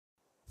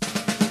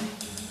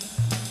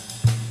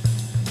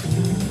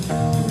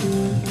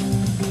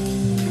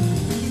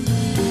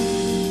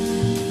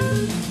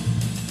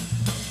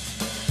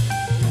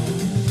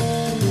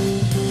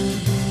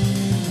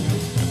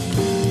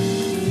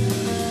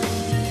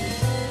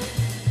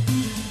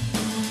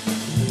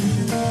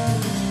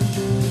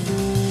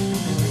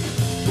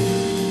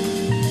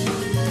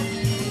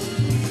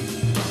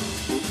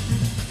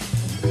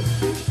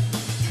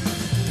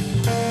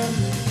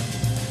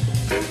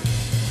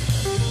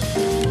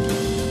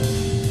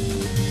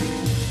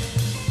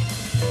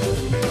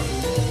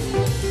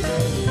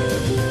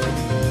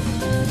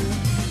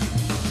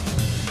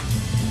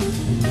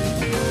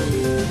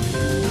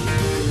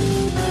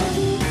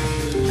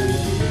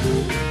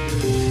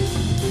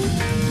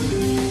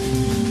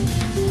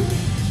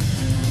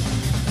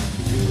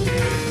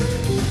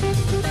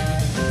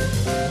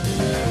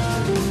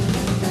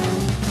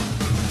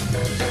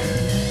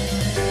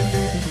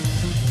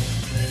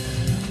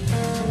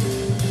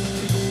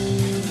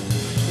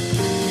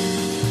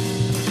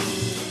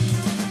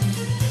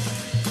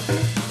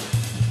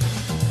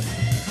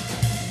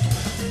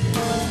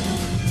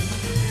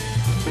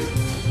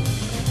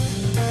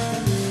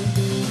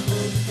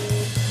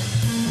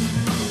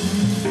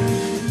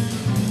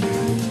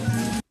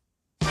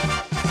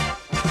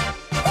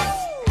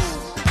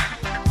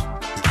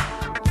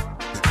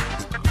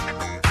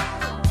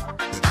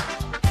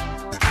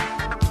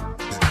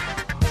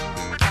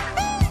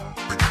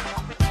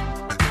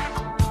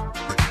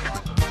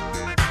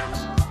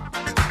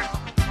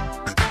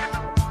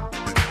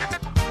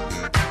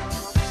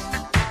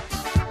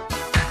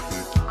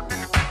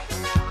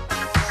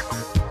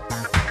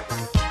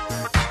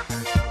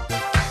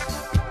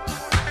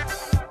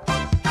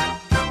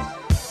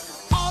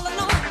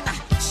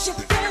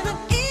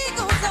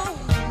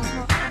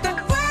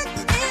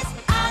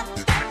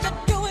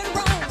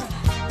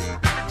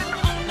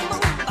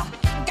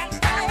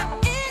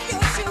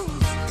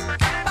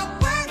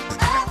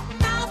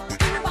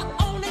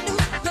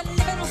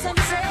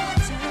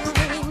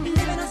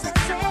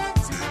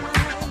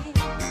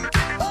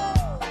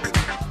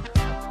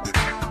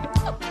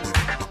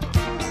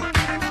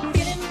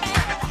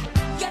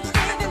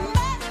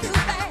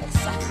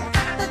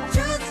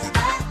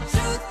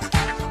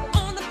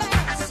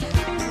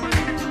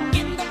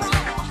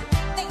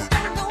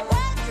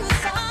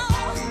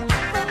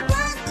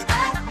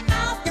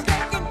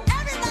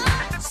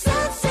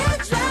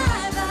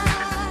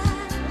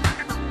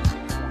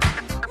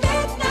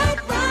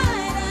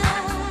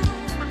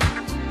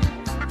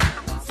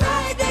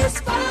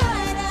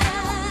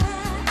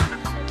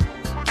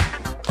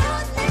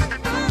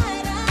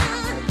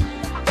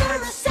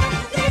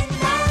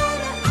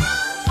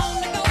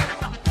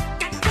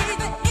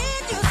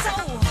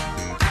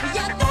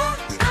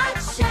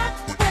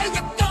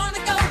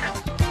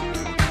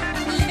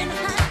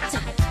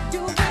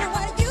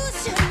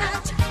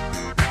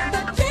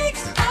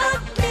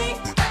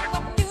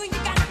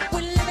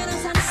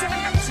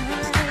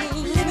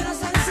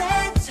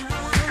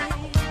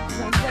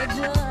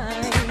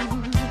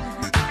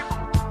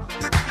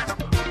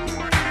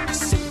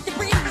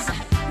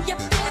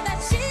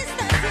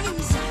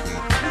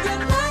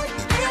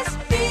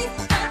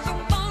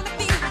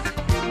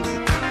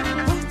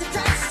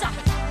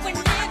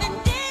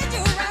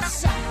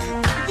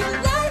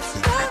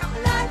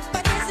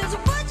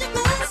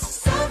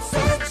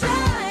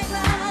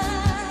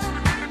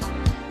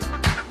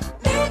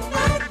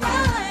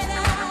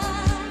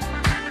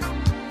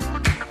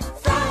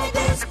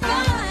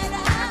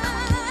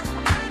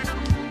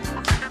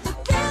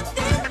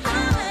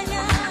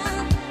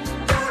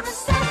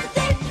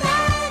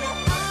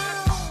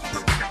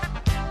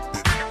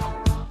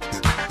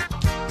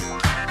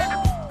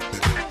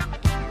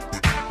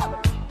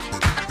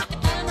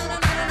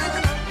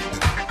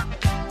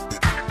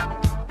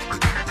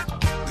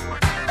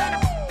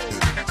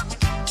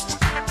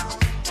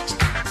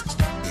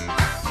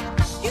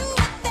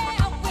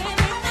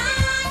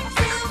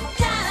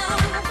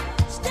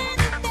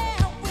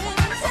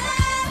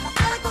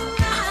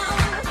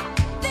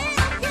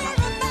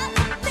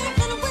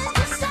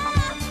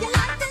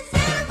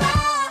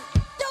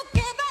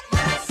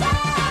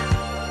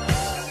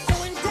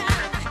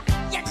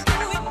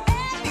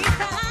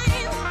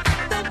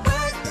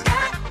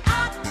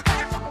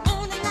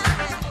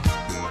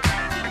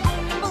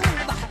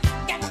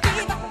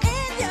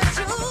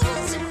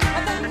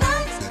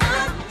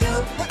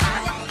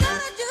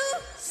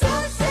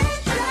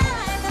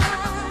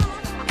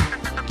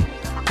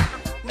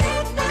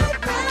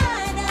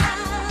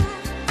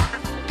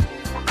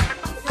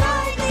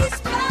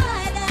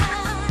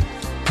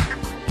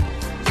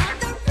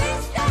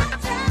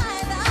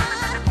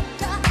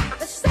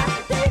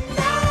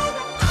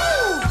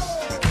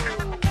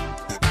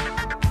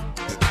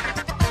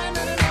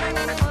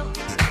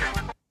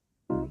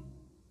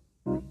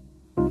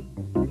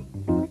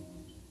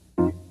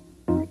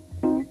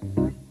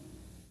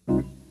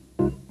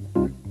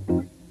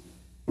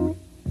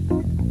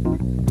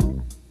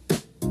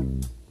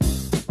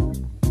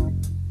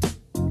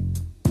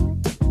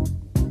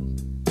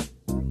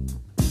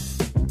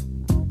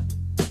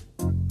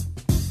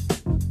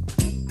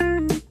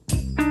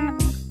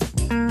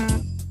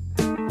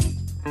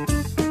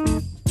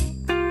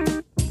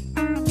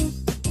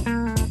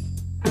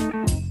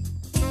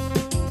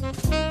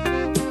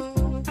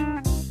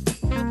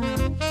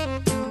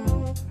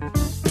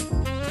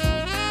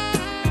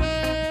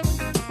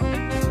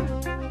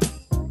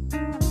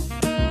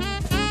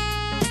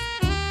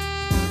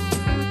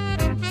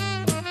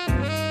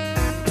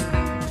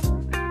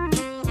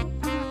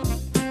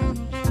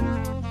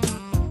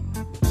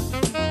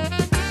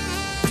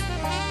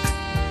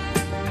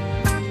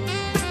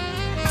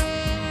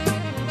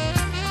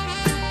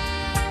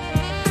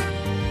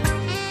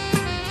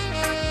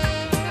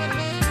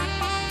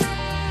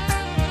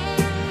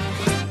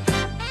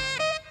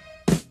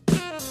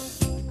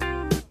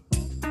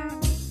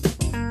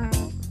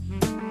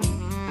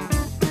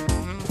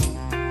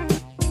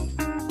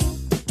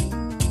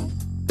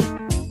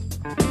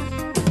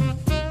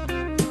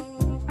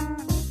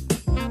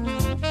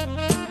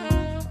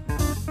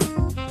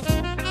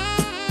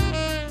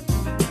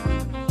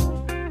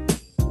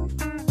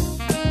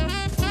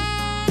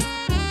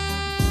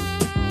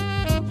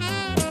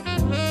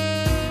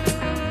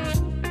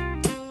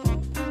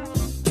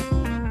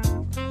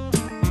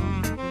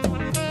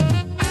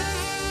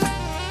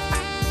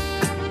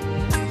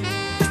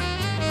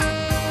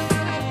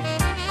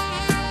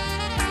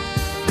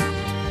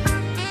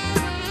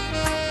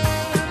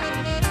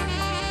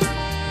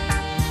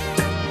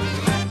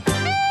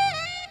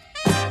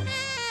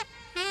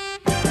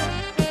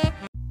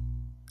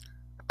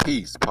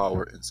Peace,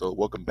 power, and so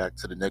welcome back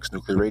to the next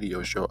Nuclear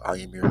Radio Show. I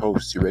am your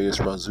host, Uraeus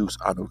Razus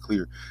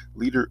Anuclear,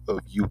 leader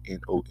of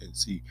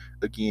UNONC.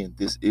 Again,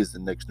 this is the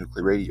next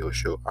Nuclear Radio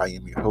Show. I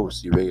am your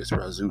host, Uraeus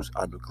Razus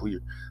Anuclear,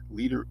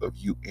 leader of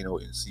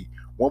UNONC.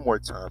 One more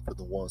time for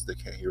the ones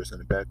that can't hear us in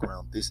the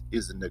background, this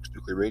is the next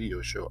Nuclear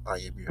Radio Show. I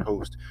am your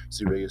host,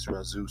 Uraeus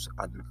Razus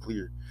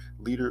Anuclear,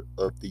 leader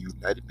of the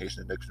United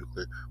Nations Next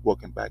Nuclear.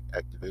 Welcome back,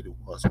 activated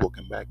ones.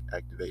 Welcome back,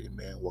 activated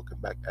man. Welcome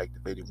back,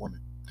 activated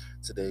woman.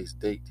 Today's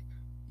date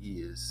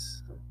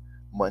is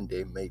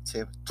Monday, May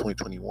 10th,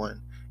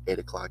 2021, 8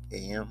 o'clock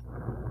a.m.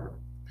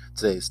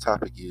 Today's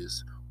topic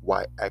is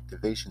why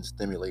activation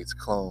stimulates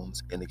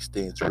clones and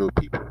extends real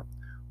people.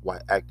 Why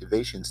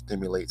activation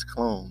stimulates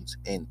clones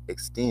and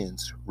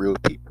extends real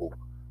people.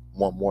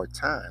 One more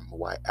time,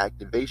 why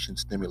activation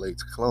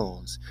stimulates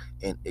clones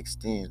and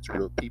extends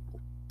real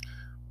people.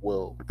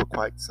 Well, for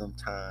quite some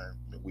time,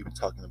 we've been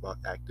talking about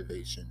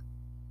activation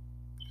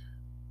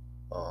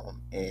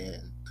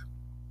and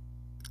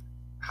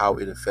how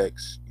it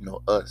affects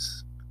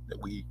us, that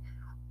we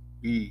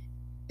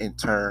in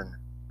turn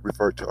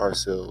refer to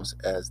ourselves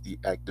as the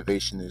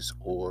activationists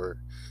or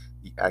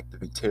the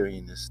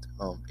activitarianist,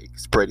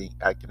 spreading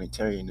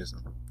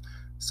activitarianism.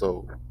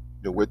 So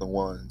we're the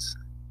ones,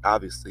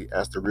 obviously,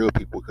 as the real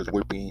people, because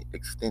we're being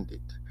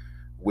extended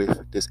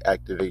with this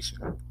activation.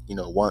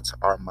 Once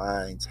our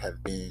minds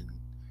have been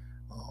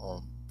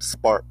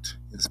sparked,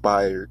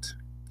 inspired,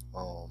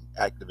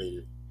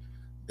 activated,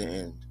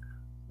 then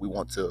we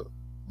want to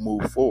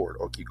move forward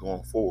or keep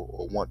going forward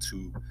or want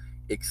to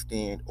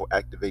extend or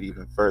activate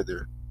even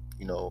further,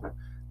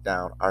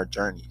 down our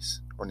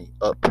journeys, or the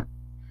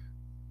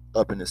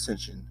up in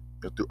ascension,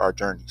 through our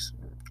journeys,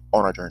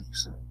 on our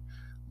journeys.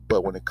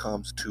 But when it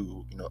comes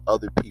to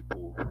other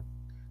people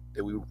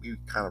that we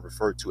kind of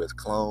refer to as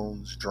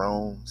clones,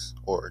 drones,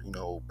 or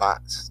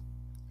bots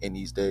in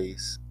these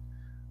days,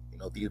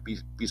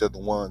 these are the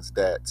ones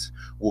that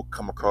will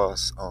come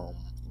across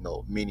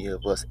many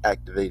of us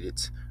activated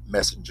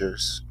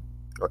messengers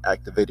or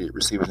activated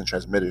receivers and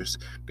transmitters.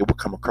 They will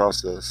come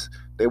across us,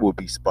 they will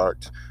be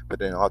sparked, but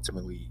then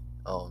ultimately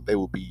they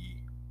will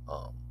be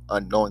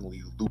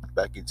unknowingly looped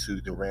back into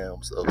the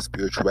realms of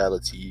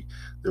spirituality,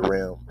 the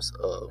realms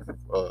of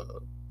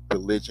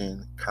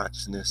religion,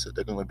 consciousness. So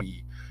they're going to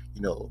be,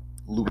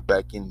 looped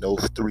back in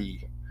those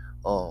three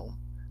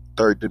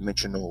third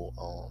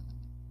dimensional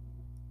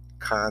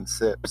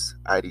concepts,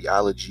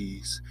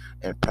 ideologies,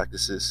 and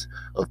practices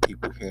of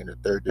people here in the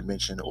third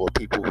dimension, or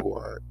people who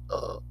are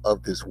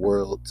of this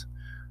world.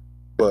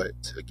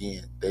 But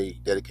again, they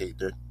dedicate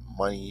their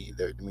money,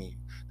 their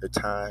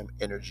time,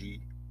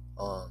 energy,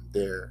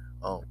 their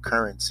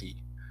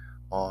currency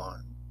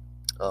on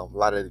a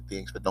lot of the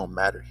things that don't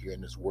matter here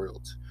in this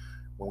world.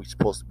 When we're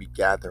supposed to be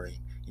gathering,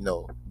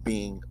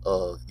 being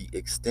of the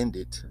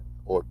extended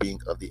or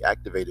being of the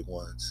activated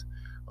ones,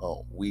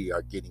 we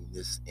are getting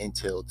this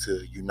intel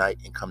to unite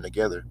and come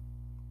together,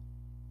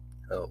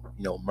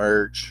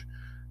 merge,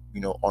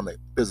 on a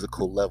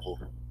physical level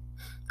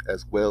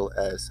as well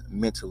as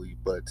mentally.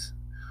 But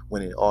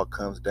when it all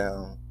comes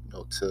down,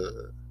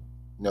 to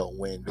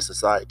when the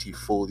society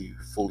fully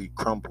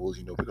crumbles,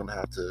 we're gonna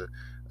have to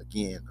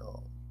again,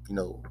 you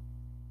know,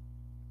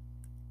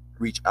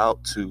 reach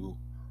out to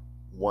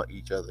one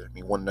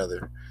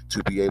another,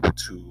 to be able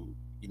to,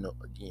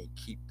 again,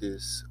 keep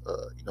this,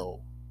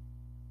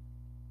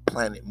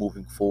 planet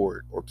moving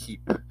forward, or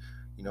keep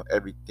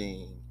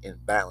everything in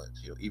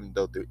balance. Even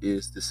though there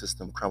is the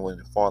system crumbling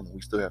and falling,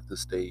 we still have to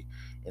stay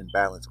in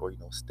balance, or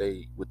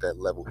stay with that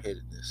level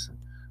headedness.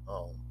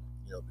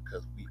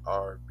 Because we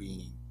are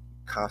being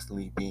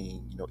constantly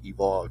being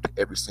evolved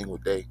every single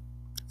day,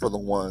 for the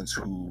ones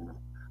who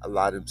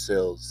allow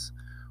themselves,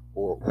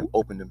 or who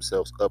open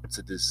themselves up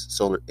to this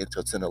solar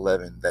intel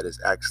 1011 that is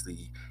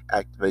actually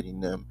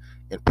activating them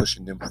and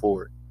pushing them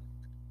forward.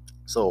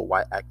 So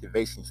why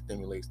activation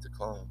stimulates the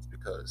clones?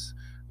 Because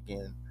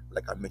again,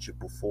 like I mentioned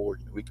before,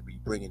 we could be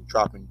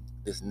dropping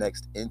this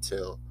next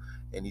intel,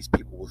 and these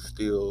people will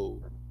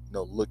still,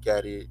 look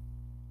at it,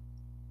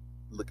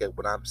 look at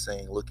what I'm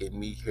saying, look at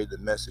me, hear the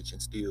message,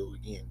 and still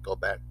again go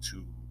back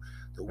to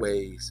the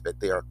ways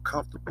that they are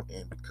comfortable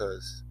in.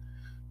 Because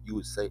you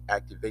would say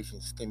activation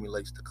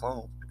stimulates the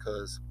clones,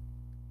 because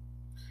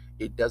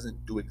it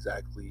doesn't do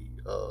exactly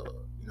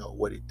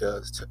what it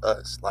does to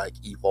us, like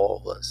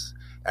evolve us.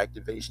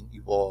 Activation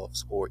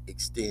evolves or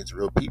extends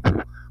real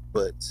people,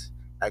 but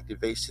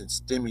activation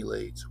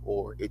stimulates,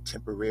 or it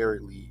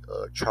temporarily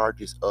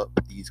charges up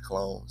these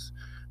clones,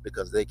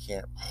 because they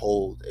can't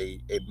hold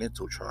a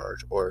mental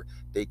charge, or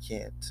they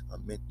can't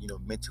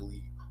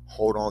mentally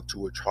hold on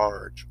to a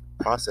charge,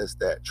 process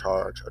that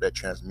charge or that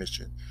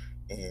transmission,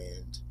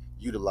 and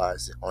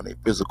utilize it on a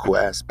physical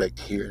aspect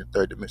here in the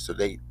third dimension. So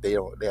they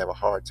have a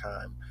hard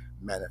time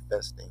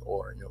manifesting,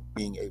 or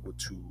being able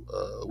to,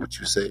 what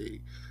you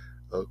say,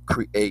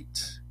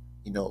 create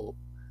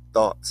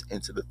thoughts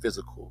into the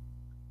physical,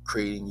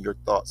 creating your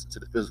thoughts into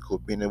the physical,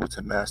 being able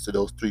to master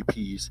those three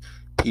P's: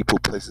 people,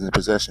 places, and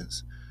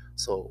possessions.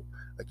 So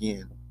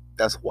again,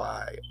 That's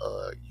why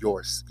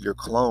your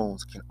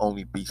clones can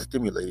only be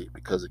stimulated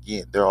because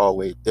again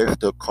they're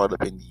still caught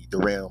up in the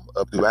realm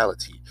of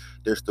duality.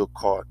 They're still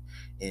caught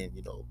in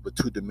the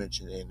two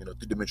dimension and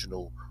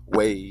three-dimensional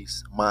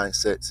ways,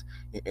 mindsets,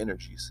 and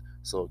energies.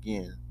 So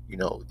again,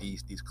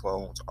 these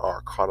clones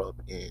are caught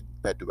up in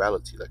that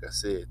duality, like I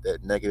said,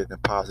 that negative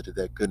and positive,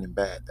 that good and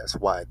bad. That's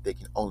why they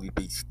can only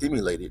be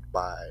stimulated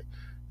by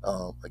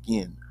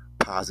again,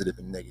 positive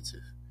and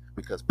negative,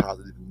 because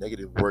positive and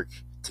negative work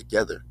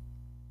together.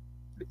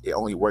 It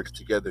only works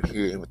together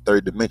here in the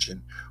third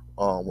dimension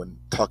when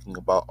talking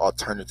about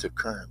alternative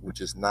current, which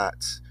is not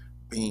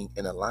being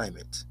in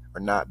alignment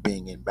or not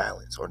being in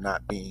balance or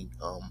not being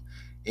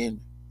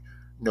in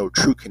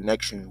true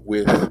connection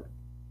with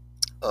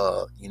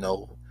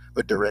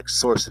the direct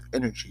source of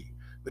energy,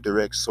 the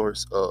direct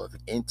source of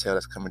intel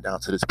that's coming down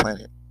to this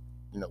planet.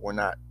 We're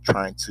not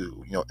trying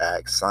to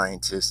ask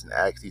scientists and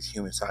ask these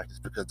human scientists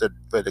because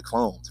they're the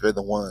clones. They're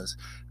the ones.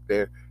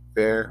 They're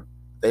they're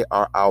they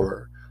are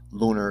our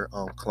lunar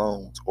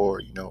clones,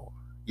 or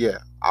yeah,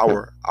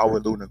 our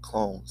lunar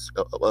clones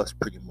of us,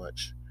 pretty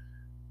much.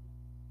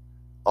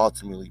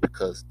 Ultimately,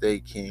 because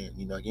they can,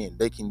 again,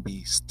 they can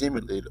be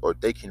stimulated or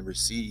they can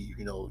receive,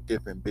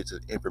 different bits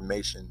of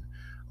information,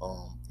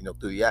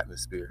 through the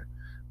atmosphere.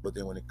 But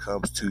then when it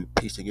comes to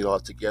piecing it all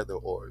together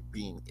or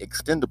being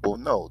extendable,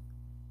 no,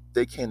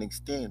 they can't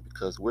extend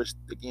because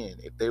again,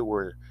 if they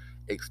were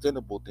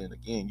extendable, then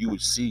again, you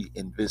would see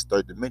in this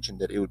third dimension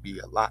that it would be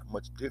a lot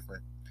much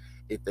different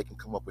if they can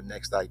come up with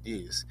next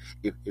ideas.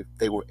 If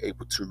they were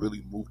able to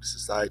really move the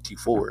society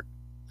forward,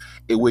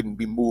 it wouldn't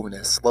be moving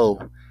as slow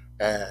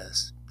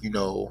as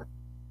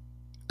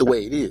the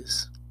way it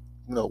is.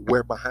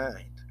 We're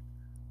behind.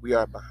 We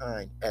are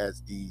behind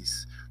as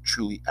these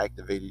truly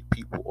activated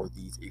people or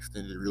these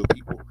extended real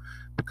people,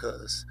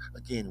 because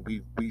again,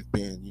 we've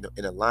been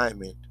in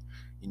alignment,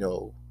 you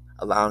know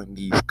allowing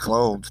these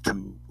clones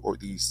to, or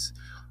these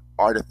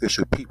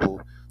artificial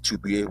people, to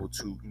be able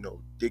to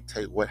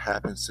dictate what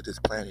happens to this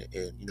planet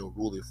and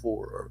rule it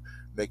forward or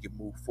make it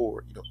move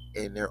forward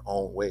in their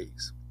own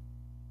ways.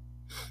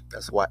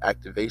 That's why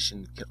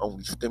activation can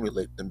only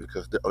stimulate them,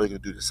 because they're only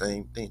going to do the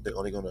same thing. They're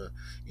only going to,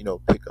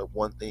 pick up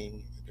one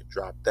thing and then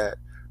drop that,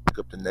 pick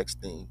up the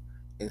next thing,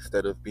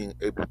 instead of being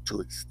able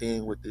to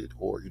extend with it,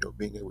 or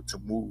being able to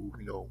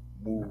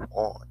move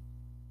on.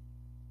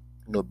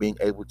 Being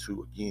able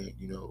to again,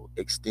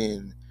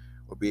 extend,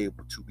 or be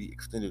able to be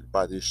extended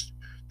by this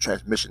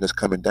transmission that's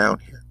coming down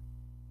here,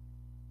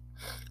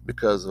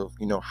 because of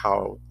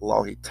how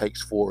long it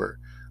takes for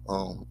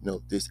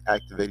this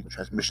activating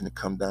transmission to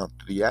come down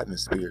through the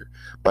atmosphere.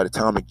 By the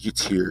time it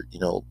gets here,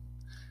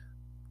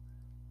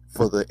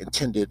 for the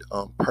intended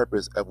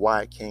purpose of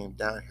why it came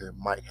down here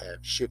might have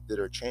shifted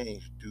or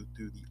changed due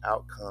to the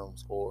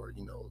outcomes, or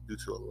due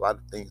to a lot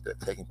of things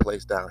that are taking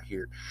place down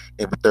here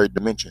in the third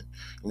dimension.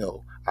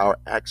 Our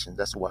actions.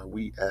 That's why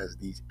we, as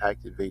these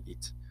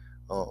activated,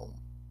 um,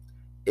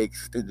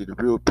 extended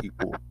real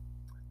people,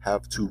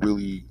 have to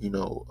really,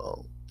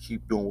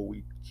 keep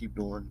doing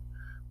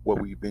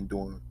what we've been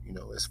doing,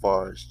 as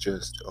far as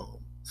just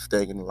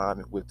staying in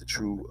alignment with the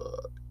true,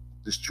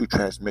 this true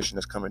transmission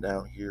that's coming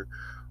down here,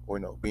 or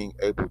being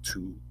able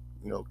to,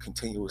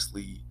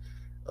 continuously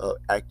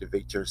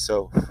activate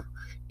yourself,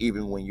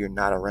 even when you're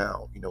not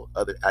around,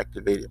 other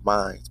activated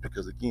minds,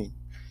 because again,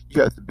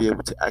 you have to be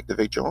able to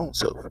activate your own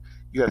self.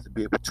 You have to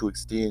be able to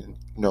extend,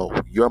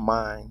 your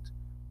mind,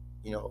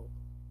 you know,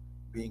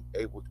 being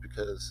able to,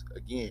 because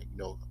again,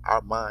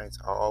 our minds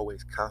are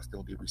always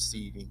constantly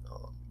receiving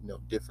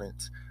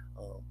different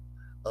um,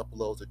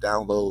 uploads or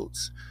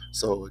downloads.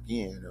 So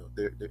again,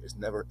 there is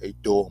never a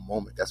dull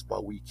moment. That's why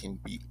we can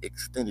be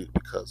extended,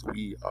 because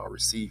we are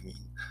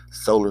receiving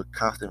solar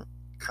constant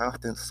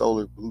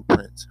solar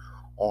blueprints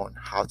on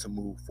how to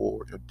move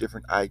forward,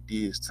 different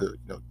ideas to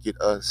get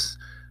us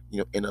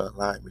in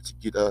alignment, to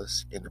get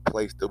us in the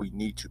place that we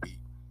need to be,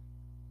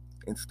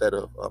 instead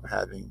of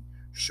having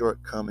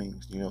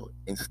shortcomings,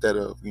 instead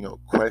of,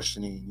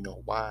 questioning,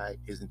 why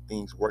isn't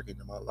things working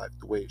in my life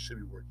the way it should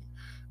be working.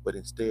 But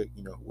instead,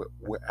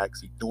 we're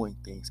actually doing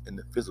things in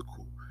the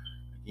physical,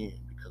 again,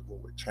 because what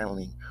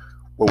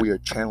we are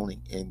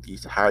channeling in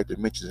these higher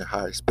dimensions and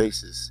higher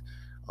spaces,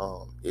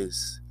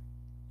 is,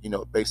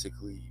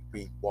 basically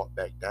being brought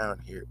back down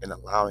here and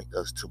allowing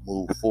us to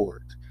move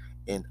forward,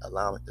 and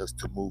allowing us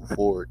to move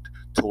forward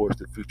towards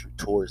the future,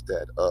 towards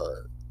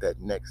that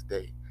next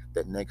day,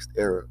 that next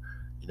era,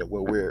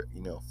 where we're,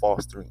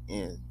 fostering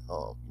in,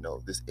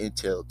 this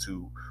intel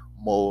to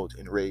mold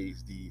and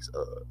raise these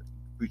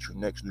future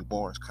next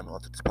newborns coming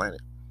onto this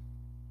planet.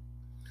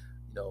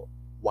 You know,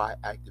 why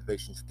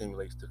activation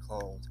stimulates the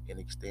clones and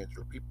extends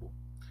for people.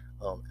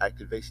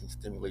 Activation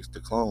stimulates the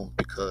clones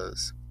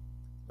because,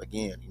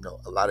 again,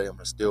 a lot of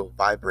them are still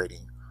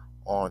vibrating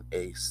on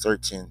a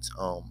certain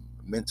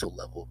mental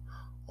level,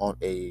 on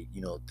a,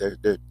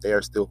 they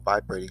are still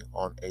vibrating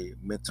on a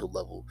mental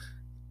level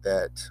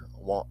that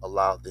won't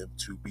allow them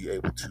to be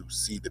able to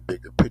see the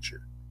bigger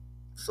picture.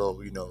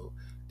 So,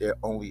 they're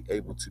only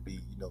able to be,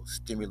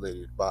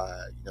 stimulated by,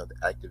 the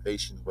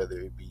activation, whether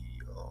it be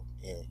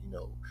and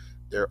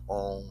their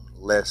own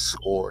less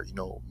or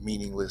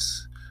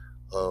meaningless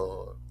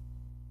uh,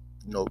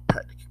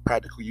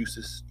 practical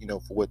uses,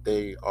 for what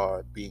they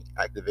are being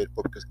activated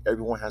for, because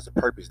everyone has a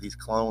purpose. These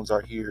clones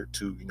are here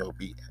to,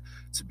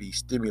 be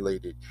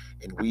stimulated,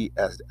 and we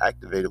as the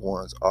activated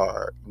ones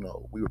are,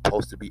 we were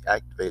supposed to be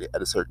activated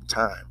at a certain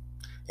time,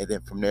 and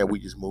then from there we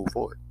just move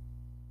forward.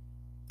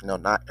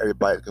 Not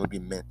everybody's going to be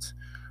meant,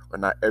 or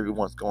not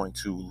everyone's going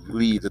to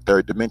leave the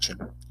third dimension,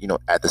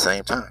 at the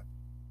same time.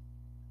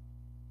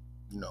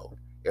 You know,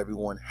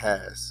 everyone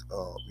has,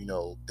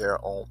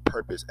 their own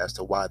purpose as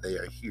to why they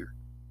are here.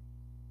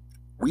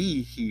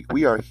 We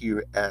are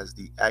here as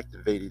the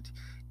activated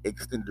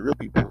extended real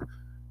people.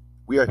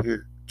 We are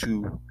here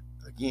to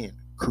again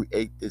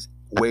create this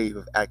wave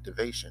of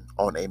activation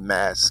on a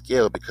mass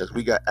scale, because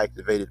we got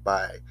activated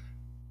by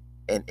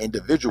an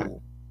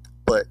individual,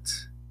 but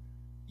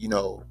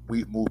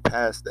we've moved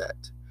past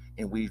that,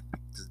 and we've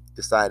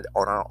decided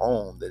on our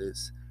own that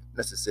it's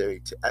necessary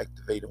to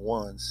activate the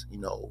ones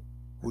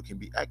who can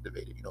be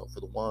activated. For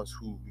the ones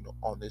who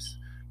on this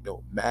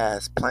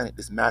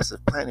this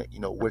massive planet,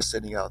 we're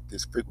sending out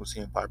this frequency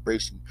and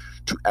vibration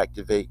to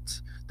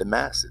activate the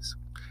masses,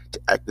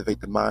 to activate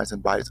the minds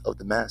and bodies of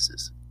the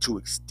masses, to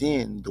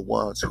extend the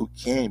ones who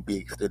can be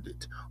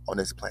extended on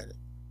this planet.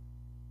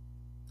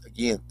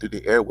 Again, through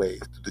the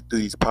airwaves, through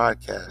these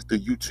podcasts, through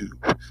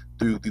YouTube,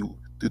 through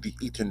the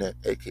Ethernet,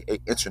 aka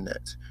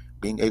internet,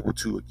 being able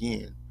to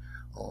again,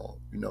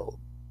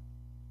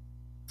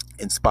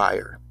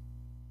 inspire,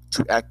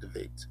 to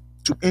activate,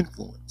 to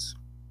influence,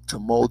 to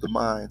mold the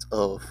minds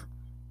of,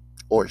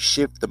 or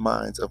shift the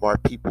minds of our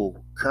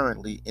people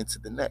currently into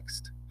the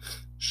next,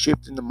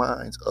 shifting the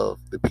minds of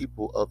the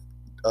people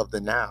of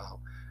the now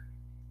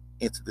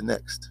into the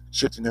next,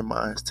 shifting their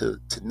minds to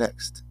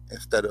next,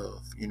 instead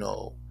of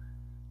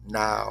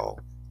now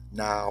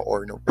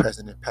or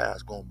present and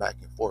past, going back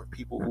and forth.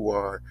 People who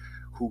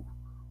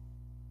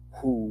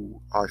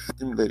who are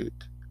stimulated,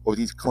 or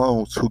these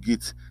clones who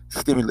get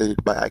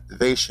stimulated by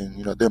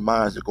activation, their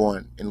minds are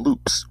going in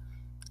loops,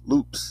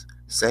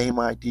 same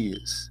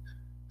ideas,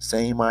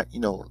 same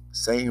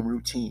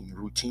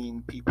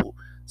routine people,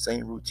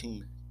 same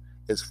routine,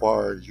 as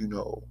far as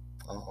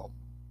um,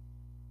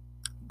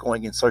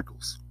 going in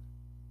circles,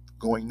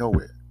 going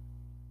nowhere.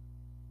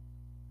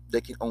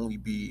 They can only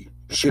be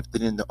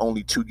shifted into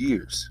only two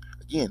gears.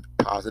 Again,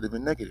 positive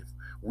and negative.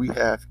 We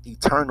have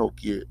eternal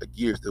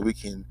gears that we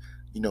can,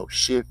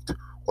 shift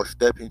or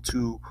step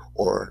into,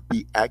 or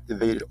be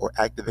activated, or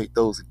activate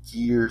those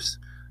gears,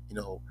 you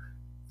know,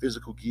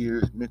 physical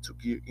gears, mental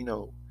gear,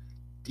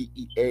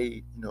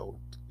 DEA,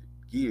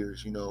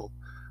 gears,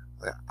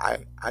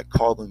 I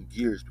call them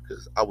gears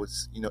because I would,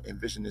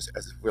 envision this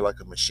as if we're like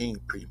a machine,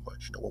 pretty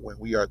much. When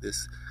we are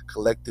this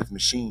collective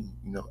machine,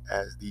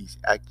 as these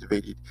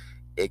activated,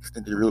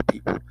 extended real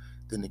people,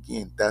 then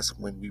again, that's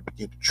when we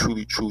begin to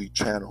truly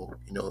channel,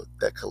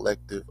 that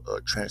collective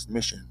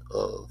transmission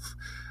of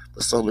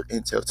the solar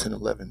Intel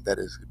 1011 that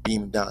is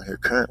beaming down here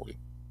currently.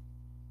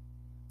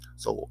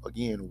 So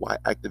again, why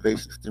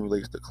activation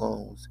stimulates the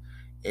clones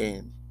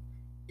and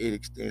it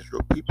extends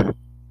real people.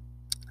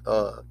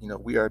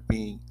 We are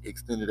being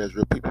extended as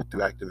real people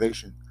through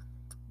activation,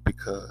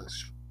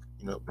 because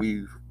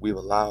we've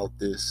allowed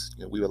this,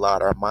 we've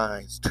allowed our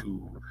minds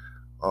to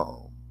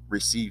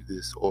receive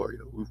this, or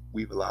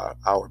we've allowed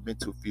our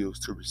mental fields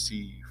to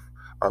receive,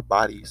 our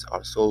bodies,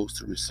 our souls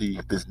to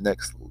receive this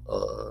next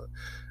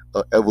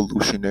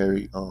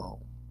evolutionary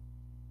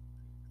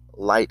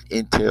light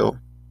intel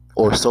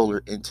or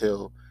solar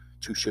intel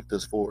to shift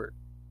us forward.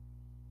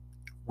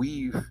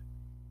 We've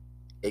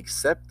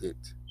accepted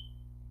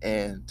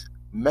and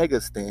mega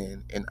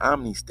stand and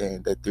omni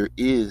stand that there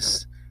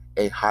is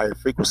a higher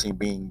frequency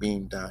being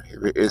beamed down here.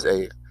 There is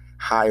a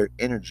higher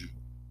energy,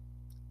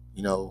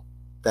 you know,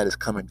 that is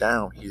coming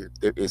down here.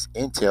 There is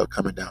intel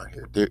coming down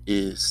here. There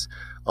is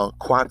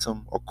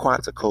quantum or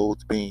quanta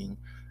codes being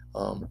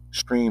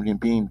streamed and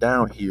beamed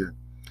down here,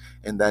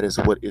 and that is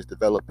what is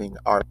developing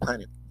our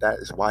planet. That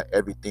is why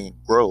everything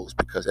grows,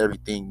 because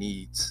everything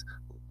needs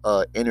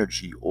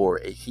energy, or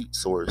a heat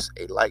source,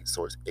 a light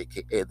source,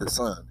 aka the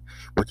sun,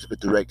 which is a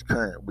direct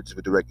current, which is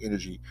a direct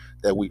energy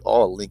that we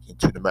all link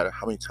into, no matter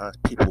how many times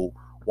people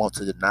want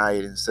to deny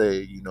it and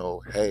say,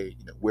 hey,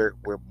 we're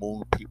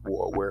moon people,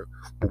 or we're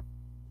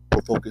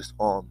focused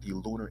on the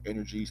lunar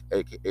energies,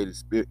 aka the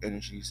spirit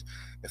energies,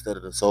 instead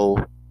of the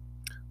soul.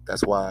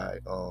 That's why,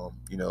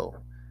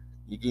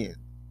 again,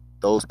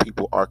 those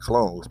people are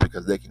clones,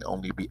 because they can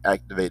only be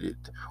activated,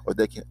 or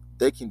they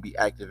can be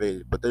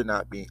activated, but they're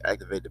not being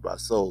activated by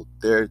soul.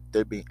 They're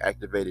being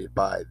activated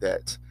by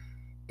that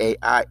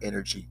AI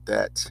energy,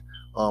 that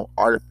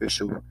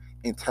artificial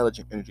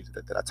intelligent energy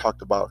that I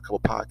talked about a couple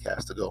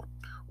podcasts ago,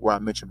 where I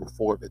mentioned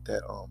before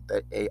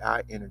that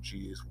AI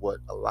energy is what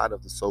a lot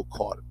of the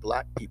so-called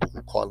black people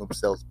who call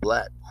themselves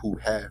black, who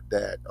have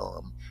that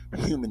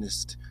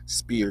humanist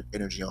spirit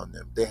energy on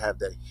them. They have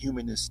that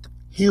humanist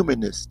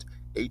humanist,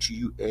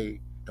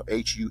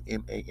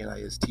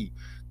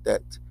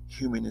 that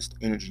humanist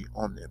energy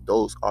on them.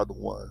 Those are the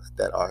ones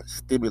that are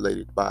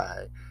stimulated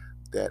by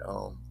that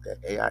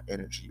AI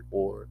energy,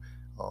 or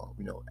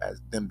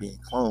as them being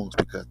clones,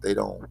 because they're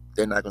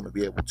not going to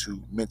be able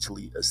to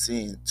mentally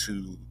ascend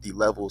to the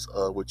levels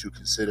of what you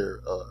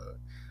consider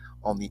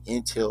on the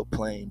intel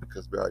plane,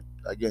 because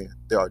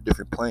there are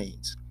different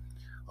planes.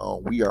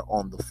 We are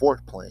on the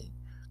fourth plane,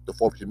 the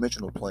fourth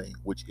dimensional plane,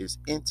 which is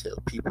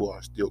intel. People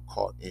are still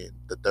caught in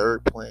the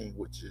third plane,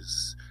 which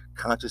is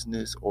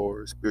consciousness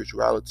or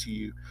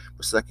spirituality.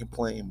 The second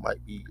plane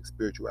might be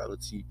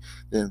spirituality.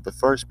 Then the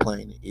first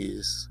plane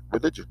is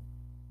religion.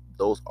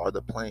 Those are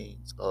the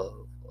planes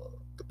of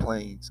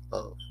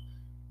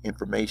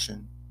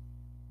information,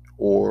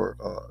 or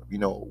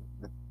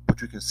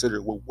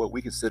what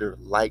we consider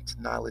light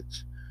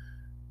knowledge.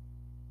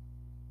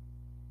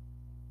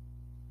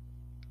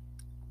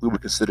 We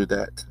would consider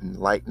that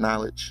light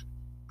knowledge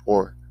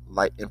or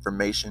light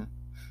information.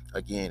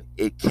 Again,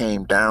 it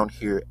came down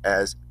here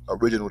as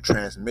original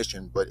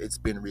transmission, but it's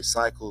been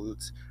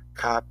recycled,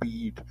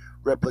 copied,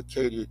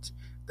 replicated.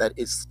 That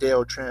it's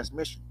stale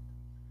transmission.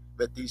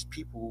 But these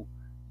people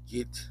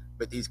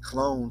but these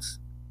clones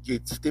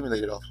get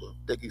stimulated off of.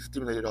 They get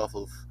stimulated off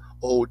of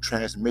old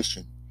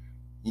transmission.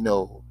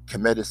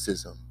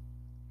 Chemeticism,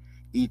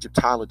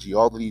 Egyptology,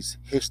 all of these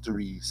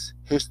histories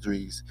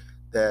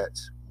that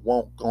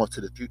won't go into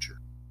the future.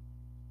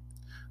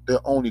 They're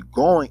only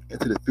going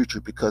into the future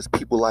because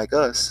people like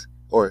us,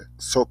 or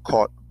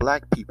so-called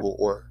black people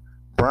or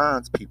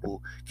bronze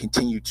people,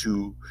 continue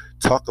to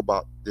talk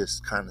about this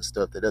kind of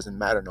stuff that doesn't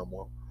matter no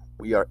more.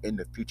 We are in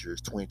the future.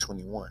 It's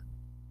 2021.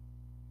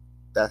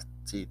 That's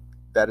see,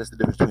 that is the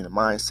difference between the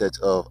mindsets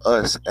of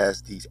us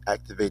as these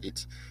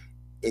activated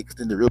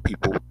extended real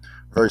people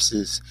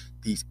versus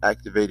these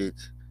activated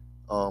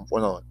well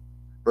no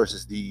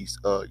versus these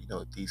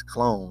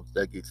clones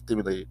that get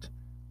stimulated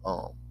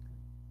um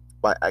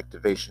by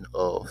activation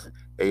of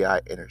AI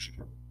energy.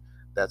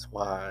 That's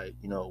why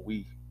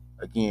we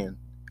again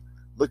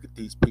look at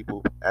these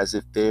people as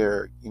if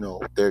they're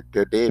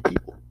dead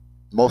people.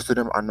 Most of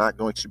them are not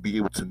going to be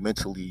able to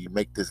mentally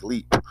make this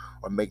leap,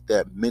 or make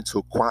that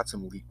mental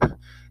quantum leap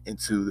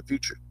into the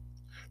future,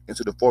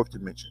 into the fourth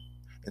dimension,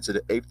 into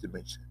the eighth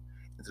dimension,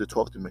 into the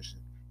 12th dimension,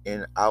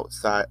 and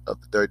outside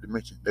of the third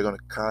dimension. They're going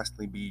to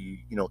constantly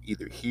be,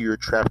 either here,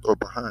 trapped, or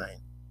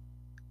behind,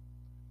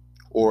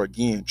 or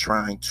again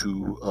trying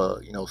to,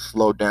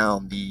 slow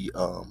down the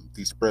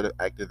spread of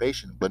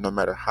activation. But no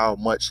matter how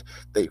much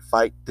they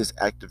fight this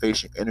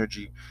activation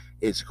energy,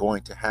 it's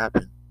going to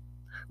happen.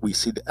 We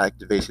see the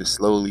activation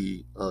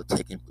slowly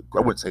taking. I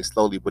wouldn't say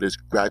slowly, but it's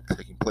gradually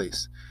taking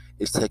place.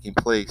 It's taking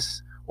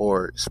place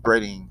or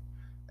spreading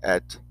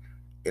at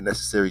a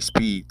necessary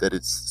speed that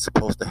it's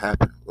supposed to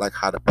happen, like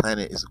how the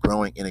planet is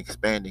growing and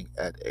expanding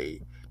at a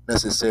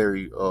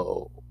necessary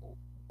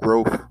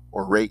growth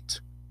or rate.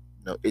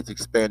 It's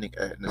expanding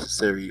at a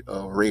necessary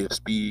rate of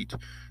speed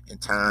and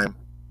time,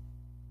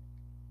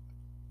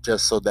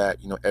 just so that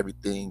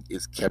everything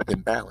is kept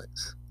in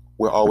balance.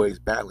 We're always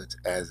balanced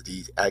as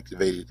these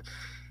activated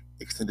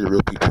extended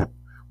real people.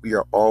 We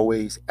are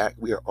always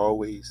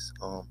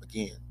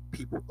again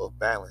people of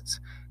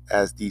balance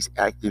as these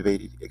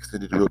activated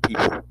extended real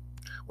people.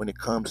 When it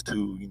comes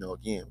to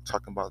again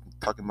talking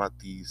about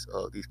these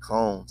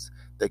clones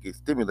that get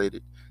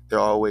stimulated, they're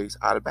always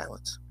out of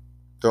balance.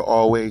 They're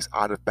always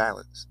out of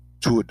balance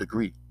to a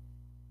degree,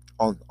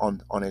 on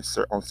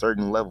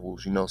certain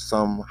levels.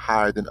 Some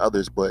higher than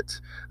others,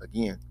 but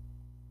again,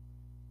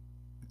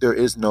 there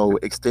is no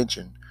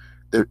extension.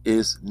 There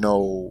is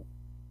no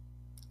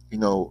you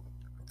know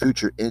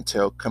future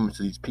intel coming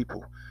to these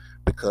people,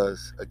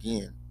 because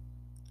again,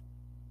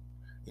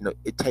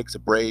 it takes a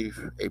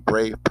brave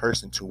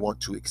person to want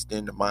to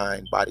extend the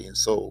mind, body, and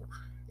soul.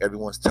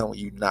 Everyone's telling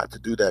you not to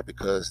do that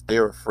because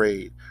they're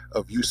afraid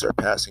of you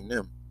surpassing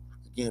them.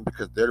 Again,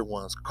 because they're the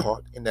ones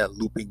caught in that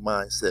looping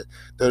mindset.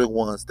 They're the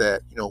ones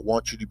that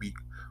want you to be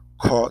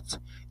caught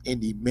in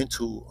the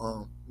mental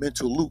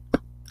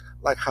loop,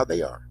 like how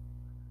they are.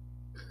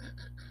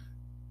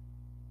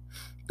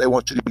 They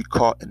want you to be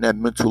caught in that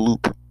mental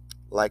loop,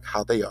 like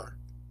how they are.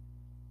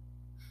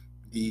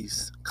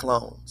 These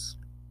clones,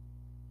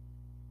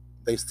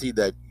 they see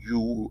that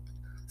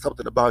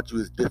something about you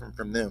is different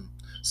from them,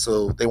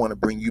 so they want to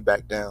bring you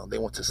back down. They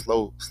want to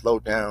slow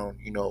down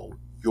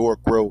your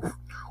growth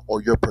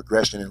or your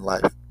progression in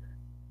life.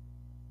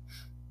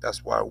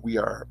 That's why we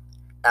are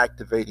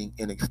activating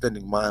and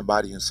extending mind,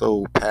 body, and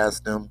soul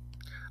past them,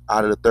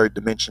 out of the third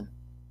dimension.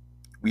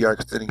 We are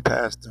extending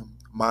past them,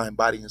 mind,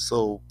 body, and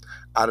soul,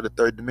 out of the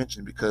third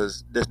dimension,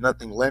 because there's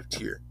nothing left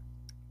here.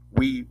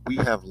 We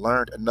have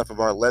learned enough of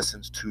our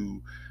lessons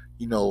to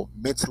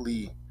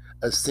mentally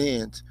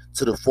ascend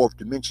to the fourth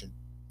dimension.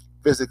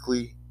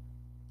 Physically,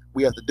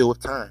 we have to deal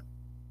with time,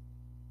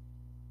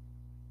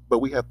 but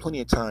we have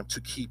plenty of time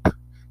to keep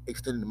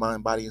extending the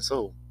mind, body, and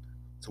soul.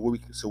 So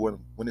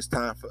when it's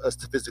time for us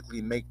to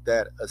physically make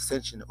that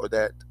ascension, or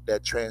that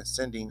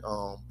transcending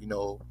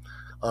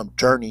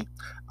journey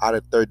out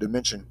of third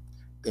dimension,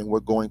 then we're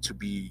going to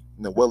be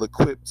well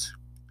equipped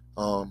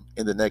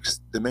in the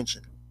next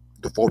dimension,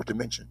 the fourth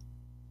dimension,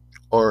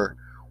 or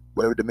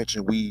whatever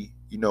dimension we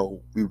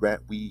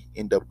we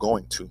end up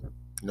going to,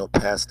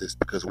 past this,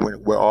 because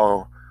we're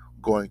all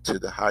going to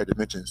the higher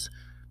dimensions.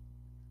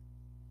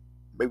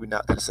 Maybe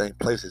not to the same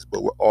places,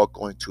 but we're all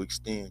going to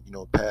extend,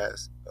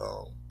 past,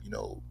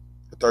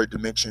 the third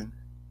dimension,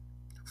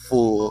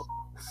 full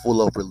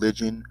full of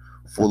religion,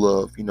 full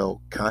of,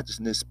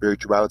 consciousness,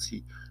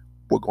 spirituality.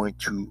 We're going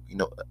to,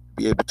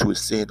 be able to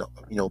ascend,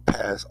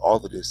 past all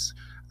of this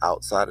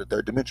outside of the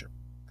third dimension.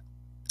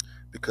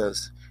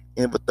 Because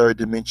in the third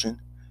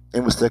dimension,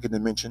 in the second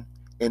dimension,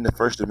 in the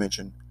first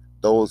dimension,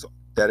 those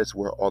that is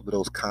where all of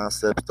those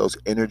concepts, those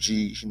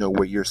energies,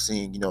 where you're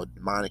seeing,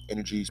 demonic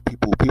energies,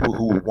 people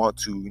who want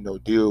to,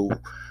 deal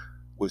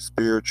with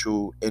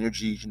spiritual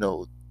energies,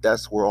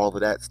 that's where all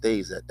of that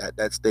stays at.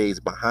 That stays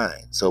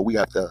behind. So we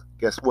have to,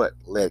 guess what?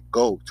 Let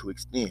go to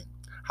extend.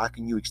 How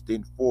can you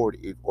extend forward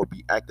or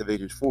be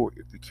activated forward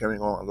if you're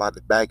carrying on a lot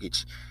of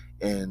baggage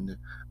and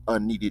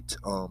unneeded,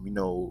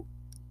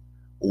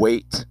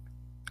 weight,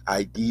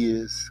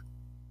 ideas?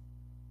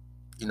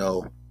 You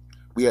know,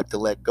 we have to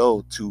let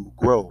go to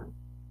grow.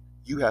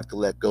 You have to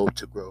let go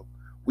to grow.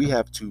 We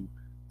have to,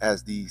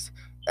 as these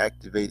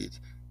activated,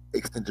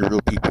 extended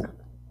real people,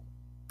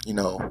 you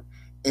know,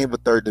 in the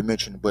third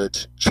dimension,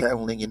 but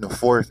channeling in the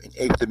fourth and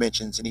eighth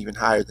dimensions and even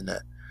higher than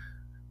that.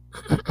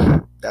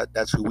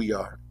 That's who we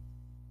are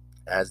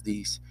as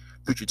these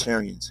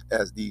futuritarians,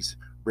 as these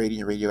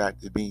radiant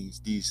radioactive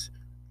beings, these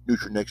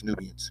neutral next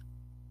Nubians.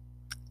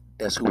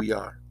 That's who we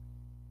are.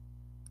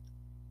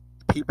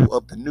 People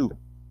of the new,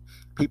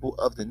 people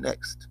of the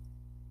next,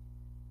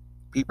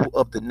 people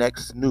of the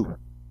next new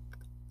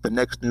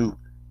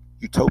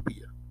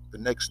utopia, the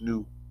next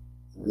new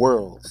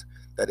world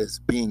that is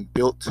being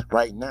built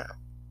right now.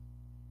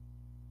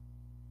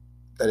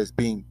 That is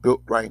being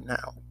built right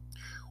now.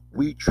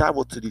 We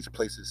travel to these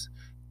places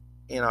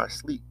in our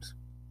sleeps,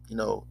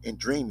 in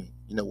dreaming.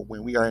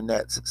 When we are in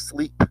that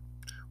sleep,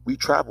 we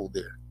travel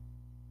there.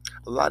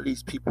 A lot of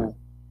these people,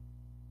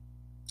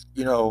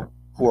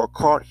 who are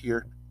caught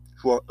here,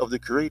 who are of the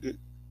created,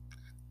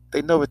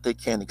 they know that they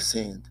can't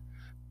ascend,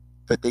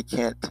 but they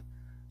can't,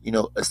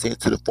 ascend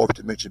to the fourth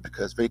dimension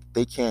because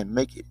they can't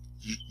make it.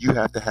 You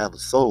have to have a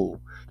soul.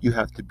 You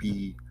have to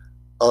be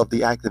of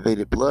the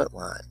activated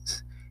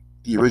bloodlines,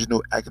 the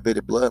original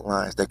activated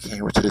bloodlines that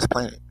came to this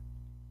planet.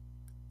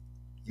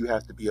 You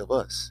have to be of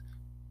us.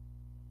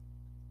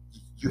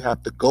 You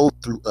have to go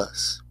through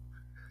us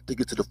to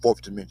get to the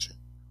fourth dimension.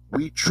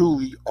 We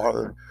truly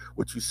are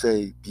what you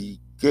say, the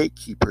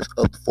gatekeepers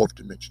of the fourth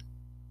dimension,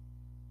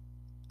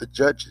 the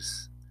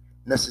judges,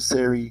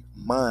 necessary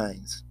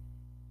minds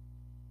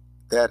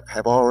that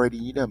have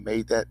already,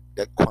 made that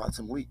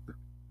quantum leap,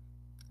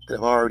 that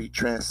have already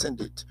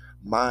transcended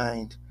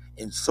mind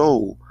and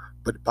soul,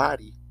 but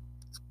body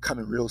is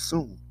coming real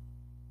soon.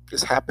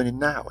 It's happening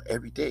now,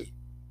 every day,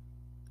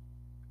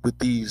 with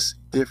these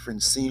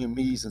different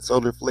CMEs and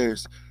solar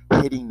flares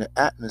hitting the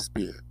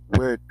atmosphere.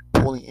 We're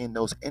pulling in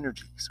those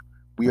energies.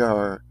 We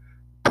are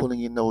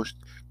pulling in those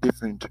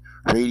different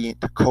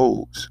radiant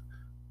codes,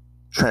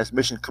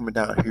 transmission coming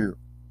down here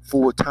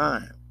full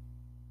time,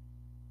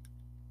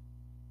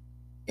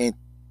 and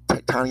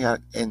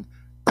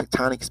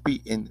tectonic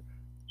speed and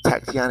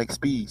tachyonic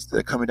speeds that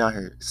are coming down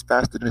here. It's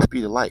faster than the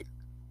speed of light.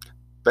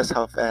 That's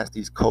how fast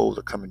these codes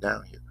are coming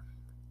down here.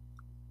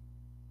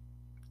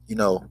 You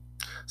know,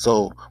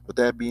 so with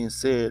that being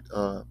said,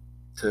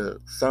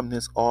 to sum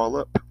this all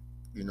up,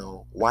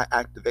 why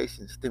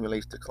activation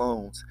stimulates the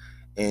clones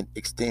and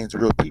extends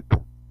real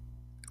people.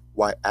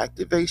 Why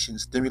activation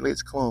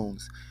stimulates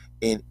clones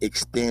and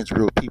extends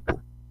real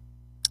people.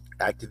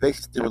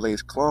 Activation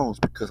stimulates clones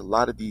because a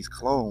lot of these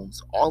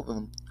clones, all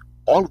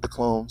of the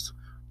clones,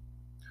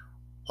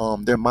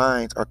 their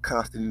minds are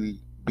constantly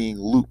being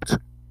looped,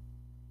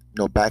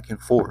 back and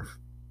forth.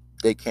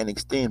 They can't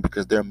extend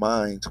because their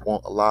minds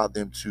won't allow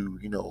them to,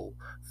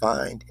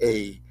 find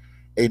a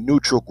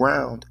neutral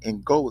ground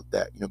and go with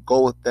that.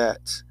 Go with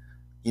that.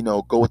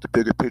 Go with the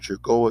bigger picture.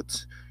 Go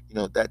with,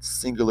 that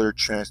singular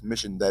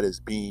transmission that is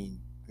being,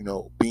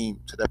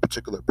 beamed to that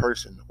particular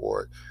person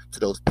or to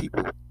those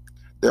people.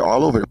 They're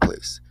all over the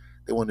place.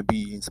 They want to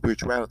be in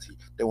spirituality.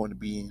 They want to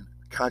be in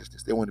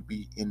consciousness. They want to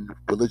be in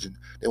religion.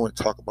 They want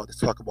to talk about this,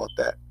 talk about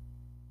that.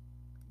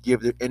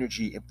 Give their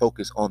energy and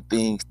focus on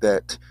things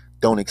that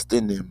don't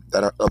extend them,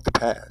 that are of the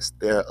past.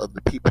 They are of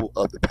the people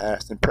of the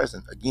past and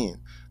present.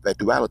 Again, that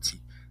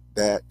duality,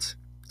 that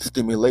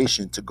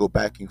stimulation to go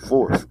back and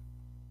forth.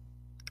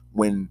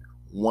 When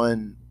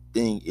one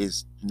thing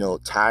is,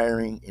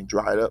 tiring and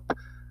dried up,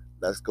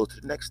 let's go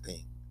to the next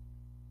thing.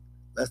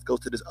 Let's go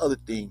to this other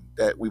thing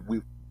that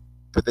we've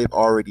but they've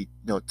already,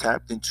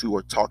 tapped into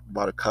or talked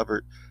about or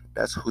covered.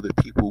 That's who the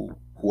people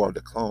who are the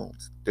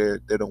clones.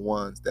 They're the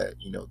ones that,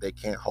 they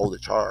can't hold a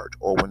charge,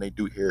 or when they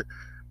do hear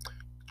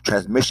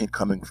transmission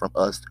coming from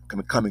us,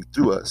 coming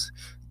through us,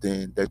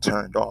 then they're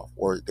turned off,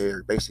 or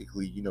they're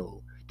basically,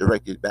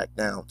 directed back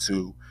down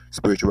to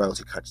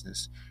spirituality,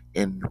 consciousness,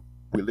 and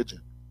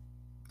religion.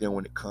 Then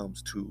when it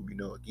comes to,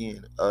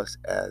 again, us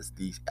as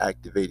these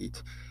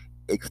activated,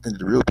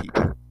 extended real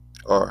people,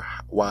 or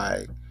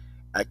why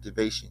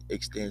activation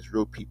extends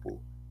real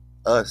people,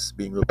 us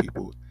being real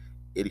people,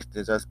 it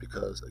extends us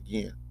because,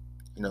 again,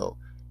 you know,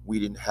 we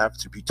didn't have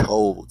to be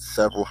told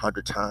several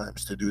hundred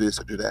times to do this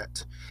or do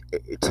that.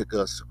 It took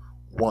us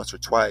once or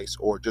twice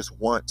or just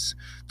once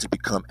to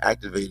become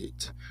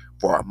activated,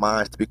 for our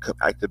minds to become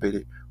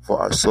activated, for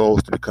our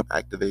souls to become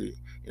activated,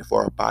 and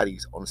for our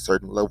bodies on a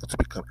certain level to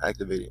become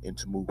activated and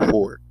to move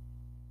forward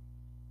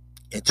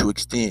and to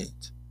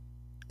extend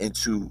and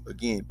to,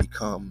 again,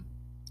 become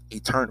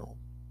eternal.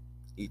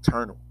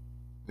 Eternal,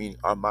 meaning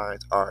our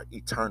minds are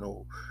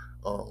eternal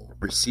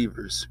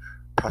receivers,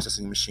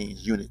 processing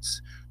machines,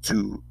 units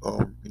to,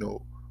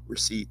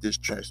 receive this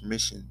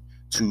transmission,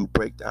 to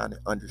break down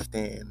and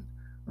understand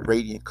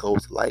radiant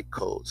codes, light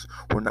codes.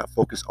 We're not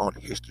focused on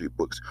history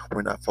books.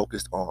 We're not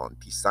focused on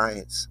the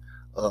science.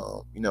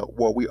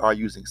 Well, we are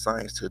using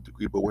science to a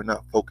degree, but we're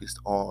not focused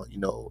on,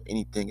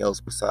 anything else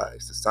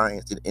besides the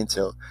science and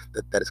intel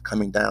that is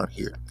coming down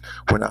here.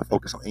 We're not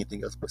focused on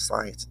anything else but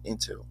science and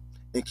intel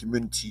and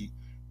community,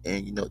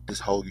 and this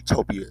whole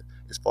utopia,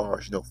 as far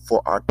as,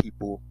 for our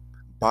people,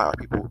 by our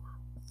people,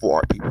 for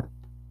our people.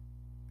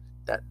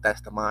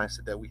 That's the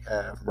mindset that we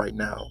have right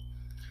now,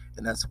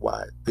 and that's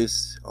why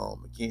this,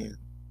 again,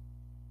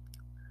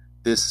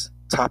 this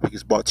topic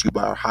is brought to you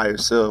by our higher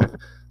self,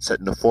 set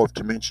in the fourth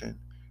dimension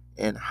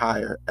and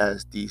higher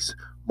as these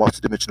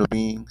multidimensional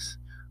beings.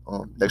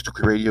 Next to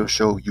the radio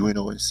show,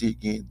 UNONC.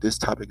 Again, this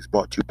topic is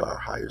brought to you by our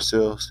higher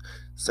selves,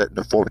 set in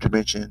the fourth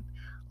dimension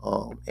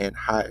and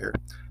higher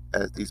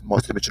as these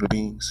multidimensional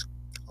beings.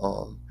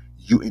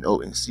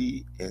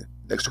 UNONC and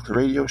Next to the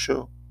radio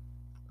show.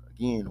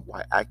 Again,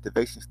 why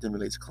activation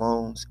stimulates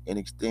clones and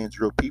extends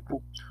real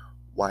people.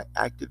 Why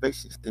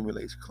activation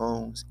stimulates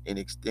clones and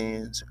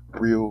extends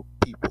real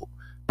people.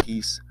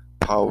 Peace,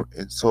 power,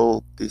 and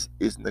soul. This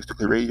is Next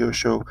Nuclear Radio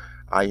Show.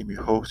 I am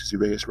your host,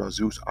 Zireus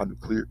Razus,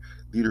 Nuclear,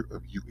 leader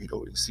of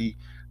UNONC.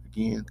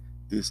 Again,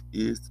 this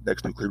is the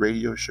Next Nuclear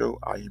Radio Show.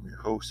 I am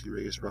your host,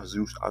 Zireus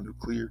Razus,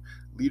 Nuclear,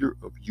 leader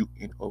of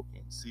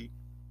UNONC.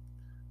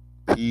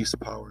 Peace,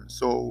 power, and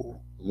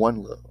soul.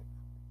 One love.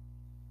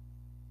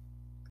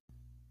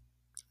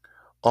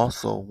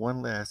 Also,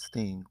 one last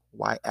thing,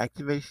 why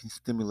activation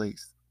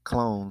stimulates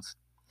clones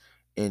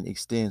and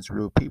extends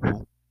real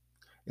people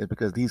is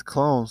because these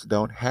clones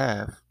don't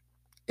have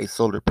a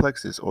solar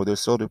plexus, or their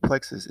solar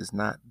plexus is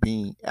not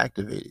being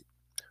activated.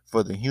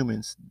 For the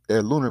humans,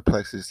 their lunar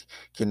plexus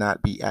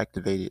cannot be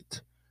activated,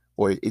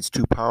 or it's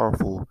too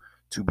powerful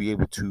to be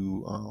able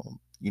to,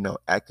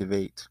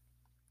 activate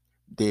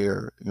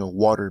their,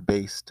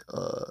 water-based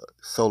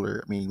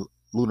solar,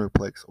 lunar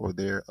plex, or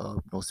their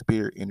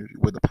spirit energy,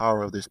 where the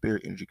power of their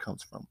spirit energy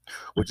comes from,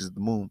 which is the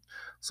moon.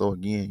 So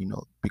again,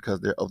 because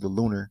they're of the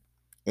lunar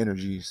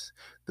energies,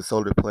 the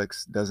solar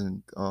plex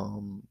doesn't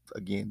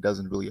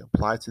really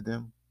apply to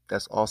them.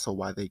 That's also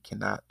why they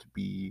cannot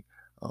be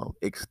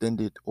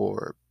extended,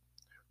 or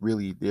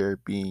really they're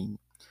being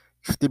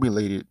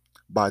stimulated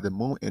by the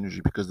moon energy,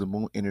 because the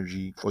moon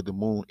energy for the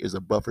moon is a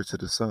buffer to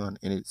the sun,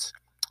 and it's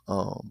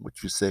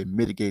what you say,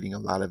 mitigating a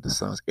lot of the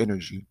sun's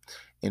energy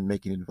and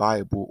making it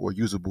viable or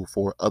usable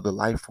for other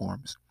life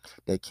forms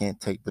that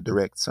can't take the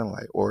direct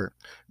sunlight or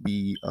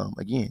be,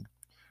 again,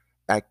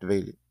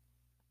 activated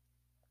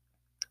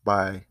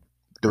by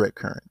direct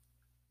current.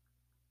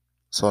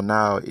 So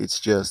now it's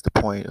just the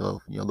point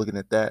of, looking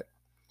at that,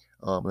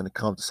 when it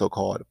comes to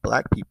so-called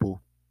black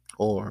people,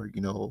 or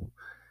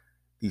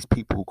these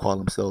people who call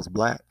themselves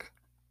black,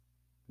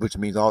 which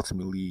means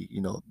ultimately,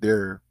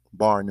 they're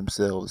barring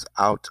themselves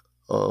out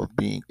of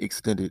being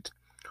extended,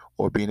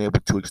 or being able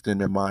to extend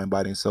their mind,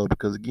 body, and soul,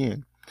 because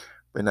again,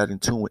 they're not in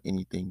tune with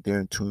anything. They're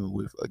in tune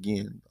with,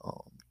 again,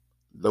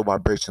 low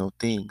vibrational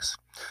things.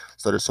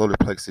 So the solar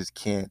plexus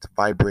can't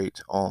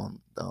vibrate on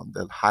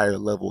the higher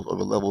levels, or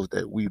the levels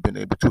that we've been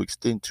able to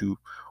extend to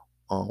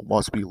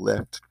once we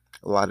left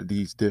a lot of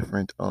these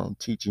different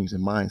teachings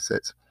and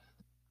mindsets.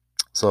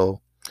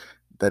 So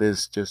that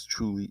is just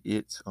truly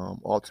it.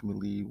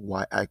 Ultimately,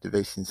 why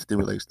activation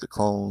stimulates the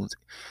clones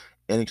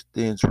and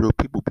extends real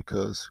people,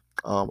 because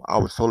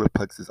our solar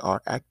plexus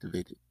are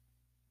activated,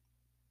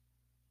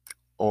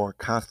 or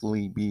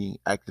constantly being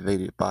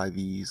activated by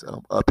these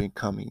up and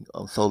coming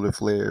solar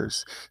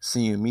flares,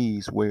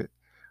 CMEs, where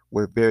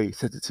we're very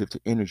sensitive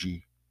to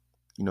energy.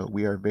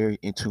 We are very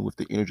in tune with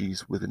the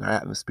energies within our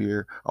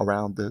atmosphere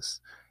around us,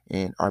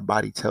 and our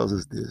body tells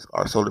us this.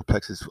 Our solar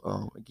plexus,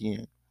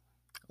 again,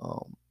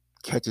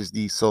 catches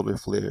these solar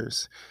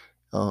flares,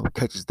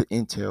 catches the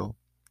intel.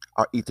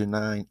 Our ether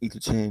 9, ether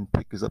 10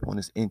 picks up on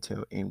this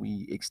intel, and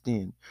we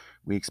expand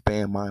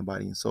mind,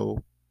 body, and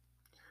soul,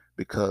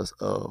 because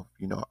of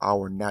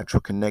our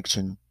natural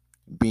connection,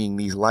 being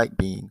these light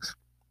beings.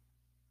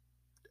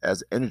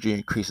 As energy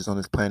increases on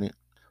this planet,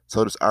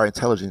 so does our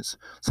intelligence,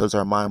 so does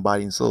our mind,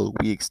 body, and soul.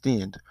 We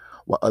extend,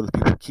 while other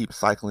people keep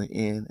cycling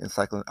in and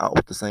cycling out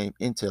with the same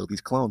intel.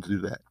 These clones do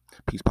that.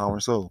 Peace, power,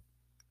 and soul.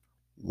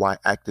 Why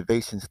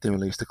activation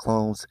stimulates the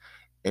clones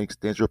and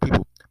extends your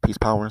people. Peace,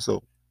 power, and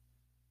soul.